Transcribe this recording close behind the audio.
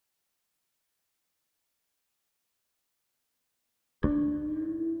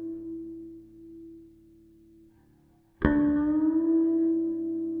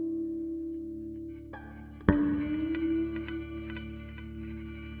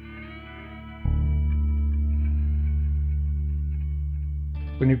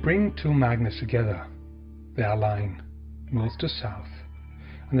When we bring two magnets together, they align north to south,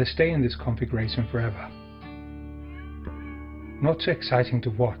 and they stay in this configuration forever. Not so exciting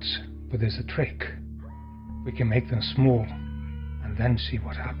to watch, but there's a trick. We can make them small, and then see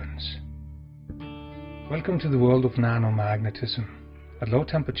what happens. Welcome to the world of nanomagnetism. At low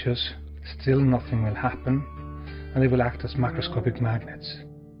temperatures, still nothing will happen, and they will act as macroscopic magnets.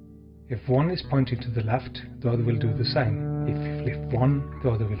 If one is pointing to the left, the other will do the same. If you flip one, the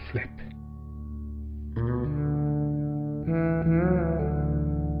other will flip.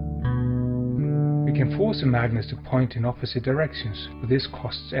 We can force the magnets to point in opposite directions, but this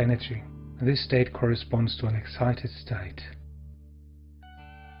costs energy, and this state corresponds to an excited state.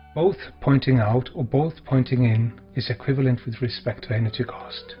 Both pointing out or both pointing in is equivalent with respect to energy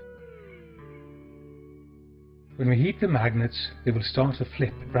cost. When we heat the magnets, they will start to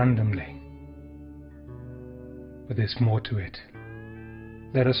flip randomly. But there's more to it.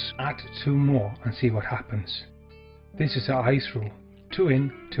 Let us add two more and see what happens. This is the ice rule, 2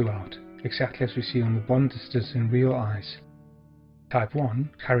 in, 2 out, exactly as we see on the bondisters in real ice. Type 1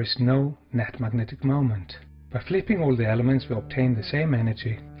 carries no net magnetic moment. By flipping all the elements we obtain the same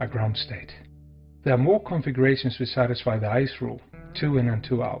energy, a ground state. There are more configurations to satisfy the ice rule, 2 in and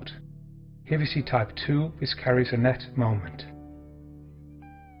 2 out. Here we see type 2, which carries a net moment.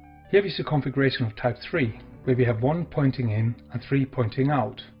 Here we see a configuration of type 3, where we have 1 pointing in and 3 pointing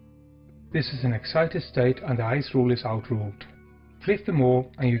out. This is an excited state and the ice rule is outruled. Flip them all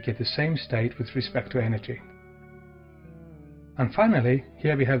and you get the same state with respect to energy. And finally,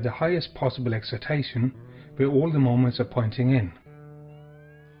 here we have the highest possible excitation, where all the moments are pointing in,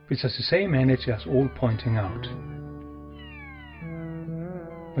 which has the same energy as all pointing out.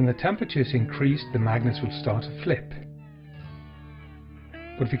 When the temperature is increased, the magnets will start to flip.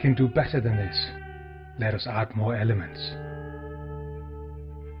 But we can do better than this. Let us add more elements.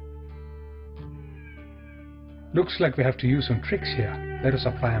 Looks like we have to use some tricks here. Let us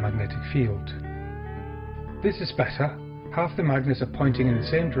apply a magnetic field. This is better. Half the magnets are pointing in the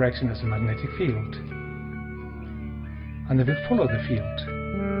same direction as the magnetic field, and they will follow the field.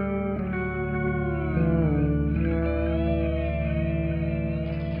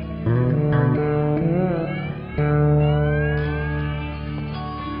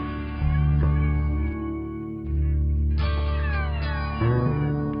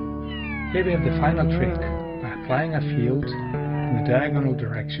 Here we have the final trick. By applying a field in the diagonal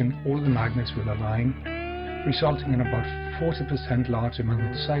direction, all the magnets will align, resulting in about 40% larger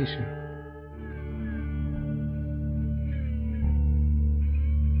magnetization.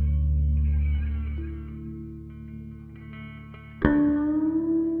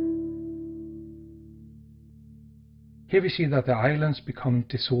 Here we see that the islands become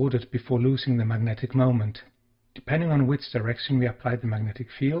disordered before losing the magnetic moment. Depending on which direction we apply the magnetic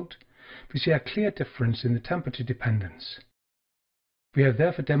field, we see a clear difference in the temperature dependence. We have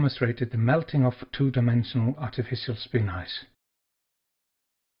therefore demonstrated the melting of two-dimensional artificial spin ice.